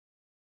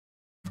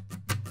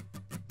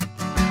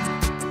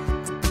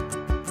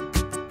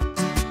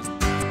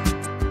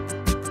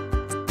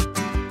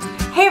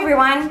Hey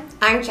everyone,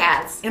 I'm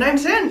Chaz. And I'm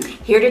Sin.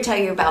 Here to tell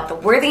you about the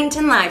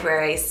Worthington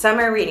Libraries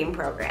Summer Reading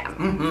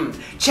Program.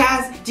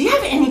 Chaz, do you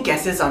have any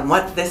guesses on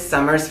what this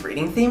summer's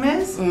reading theme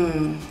is?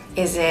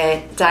 Is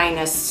it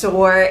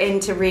dinosaur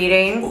into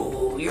reading?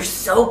 Ooh, you're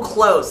so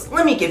close.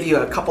 Let me give you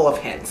a couple of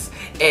hints.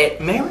 It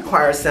may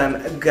require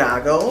some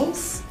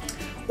goggles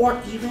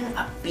or even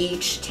a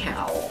beach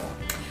towel.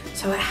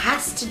 So it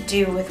has to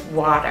do with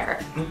water.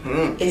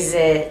 Is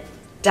it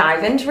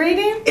dive into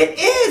reading? It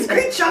is!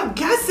 Great job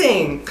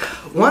guessing!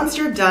 Once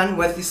you're done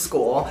with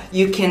school,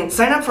 you can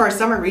sign up for our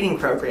summer reading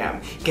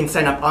program. You can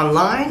sign up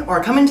online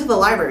or come into the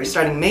library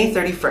starting May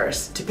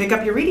 31st to pick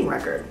up your reading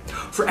record.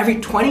 For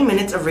every 20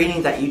 minutes of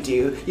reading that you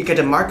do, you get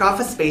to mark off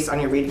a space on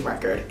your reading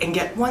record and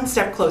get one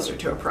step closer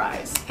to a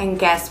prize. And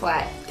guess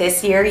what?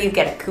 This year you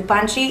get a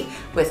coupon sheet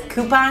with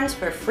coupons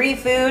for free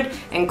food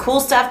and cool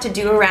stuff to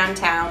do around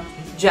town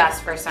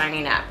just for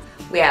signing up.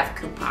 We have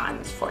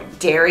coupons for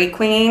Dairy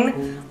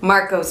Queen,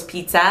 Marco's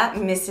Pizza,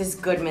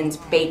 Mrs. Goodman's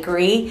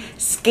Bakery,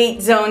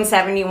 Skate Zone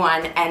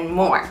 71, and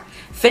more.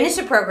 Finish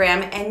the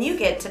program and you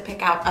get to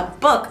pick out a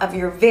book of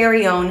your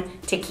very own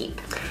to keep.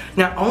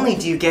 Not only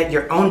do you get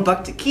your own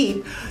book to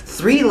keep,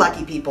 3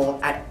 lucky people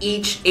at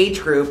each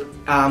age group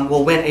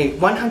will win a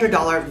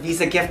 $100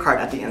 Visa gift card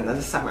at the end of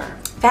the summer.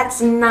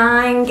 That's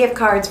 9 gift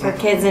cards for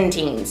kids and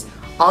teens.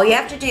 All you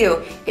have to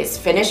do is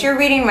finish your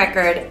reading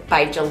record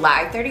by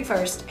July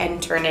 31st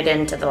and turn it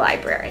into the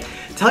library.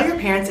 Tell your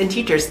parents and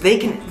teachers they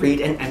can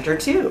read and enter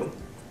too.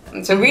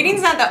 So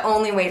reading's not the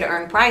only way to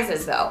earn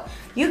prizes though.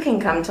 You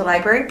can come to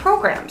library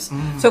programs.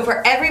 So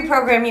for every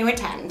program you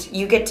attend,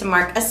 you get to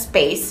mark a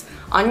space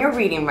on your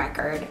reading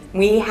record.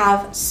 We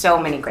have so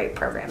many great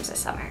programs this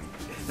summer.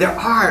 There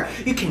are.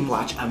 You can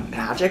watch a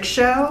magic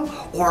show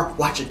or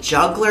watch a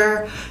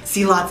juggler,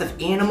 see lots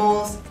of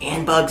animals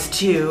and bugs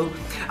too,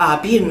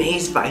 be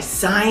amazed by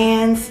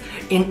science,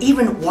 and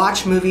even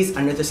watch movies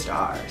under the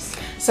stars.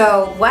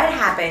 So what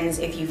happens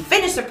if you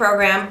finish the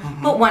program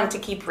but want to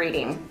keep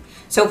reading?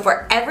 So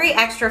for every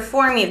extra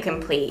form you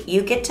complete,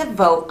 you get to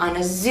vote on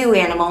a zoo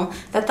animal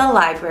that the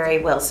library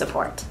will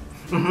support.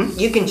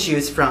 You can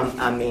choose from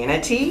a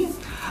manatee,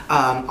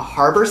 a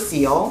harbor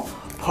seal,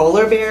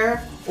 polar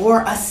bear,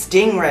 or a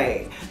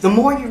stingray. The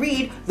more you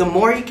read, the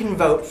more you can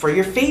vote for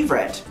your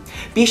favorite.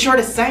 Be sure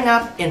to sign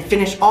up and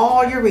finish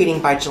all your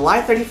reading by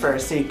July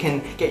 31st so you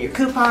can get your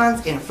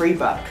coupons and a free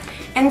book.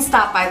 And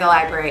stop by the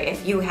library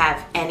if you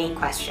have any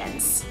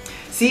questions.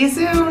 See you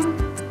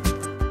soon!